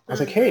 I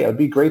was like, hey, it'd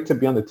be great to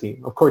be on the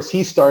team. Of course,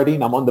 he's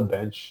starting. I'm on the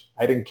bench.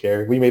 I didn't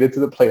care. We made it to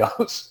the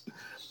playoffs.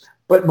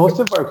 But most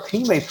of our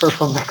teammates were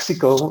from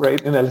Mexico,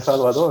 right, in El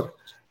Salvador.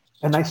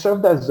 And I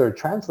served as their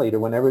translator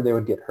whenever they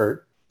would get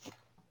hurt.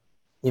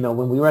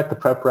 When we were at the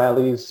prep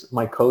rallies,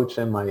 my coach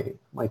and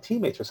my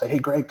teammates would say, hey,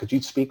 Greg, could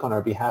you speak on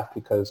our behalf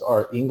because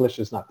our English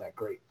is not that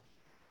great?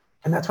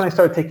 And that's when I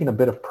started taking a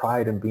bit of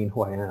pride in being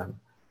who I am.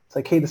 It's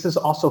like, hey, this is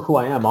also who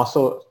I am.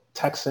 Also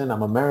Texan,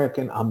 I'm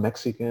American, I'm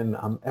Mexican,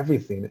 I'm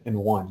everything in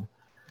one.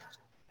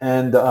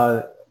 And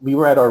we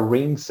were at our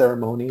ring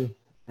ceremony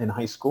in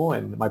high school,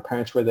 and my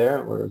parents were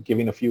there. We're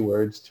giving a few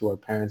words to our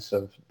parents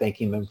of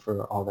thanking them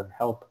for all their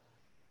help.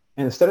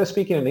 And instead of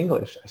speaking in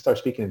English, I started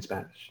speaking in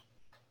Spanish.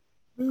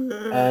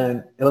 Mm-hmm.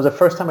 And it was the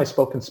first time I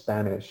spoke in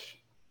Spanish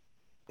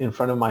in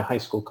front of my high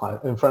school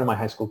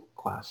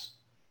class.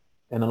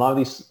 And a lot of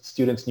these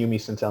students knew me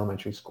since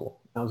elementary school.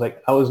 And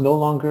I was no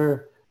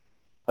longer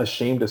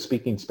ashamed of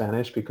speaking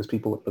Spanish because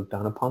people would look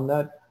down upon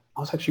that. I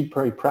was actually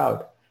very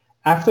proud.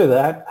 After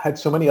that, I had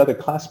so many other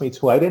classmates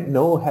who I didn't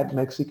know had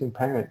Mexican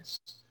parents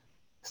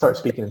start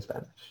speaking in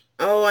Spanish.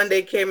 Oh, and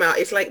they came out.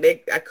 It's like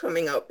a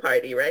coming out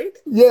party, right?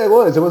 Yeah, it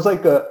was. It was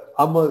like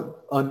I'm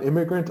an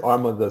immigrant, or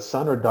I'm the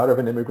son or daughter of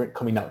an immigrant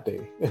coming out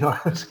day in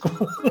our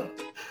school.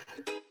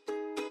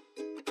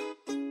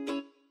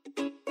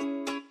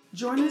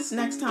 Join us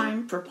next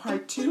time for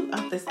part 2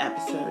 of this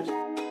episode.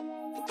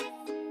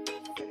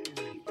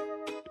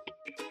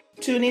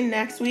 Tune in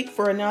next week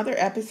for another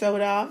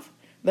episode of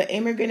The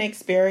Immigrant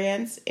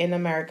Experience in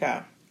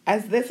America.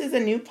 As this is a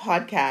new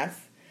podcast,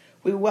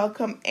 we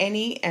welcome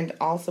any and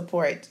all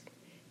support.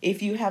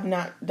 If you have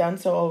not done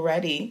so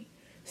already,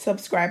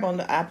 subscribe on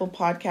the Apple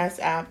Podcast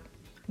app,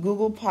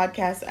 Google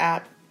Podcast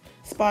app,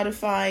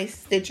 Spotify,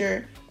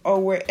 Stitcher,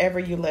 or wherever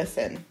you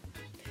listen.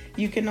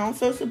 You can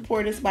also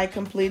support us by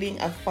completing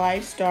a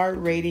 5-star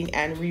rating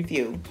and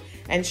review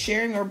and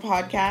sharing our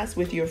podcast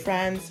with your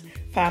friends,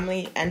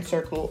 family, and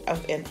circle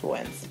of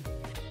influence.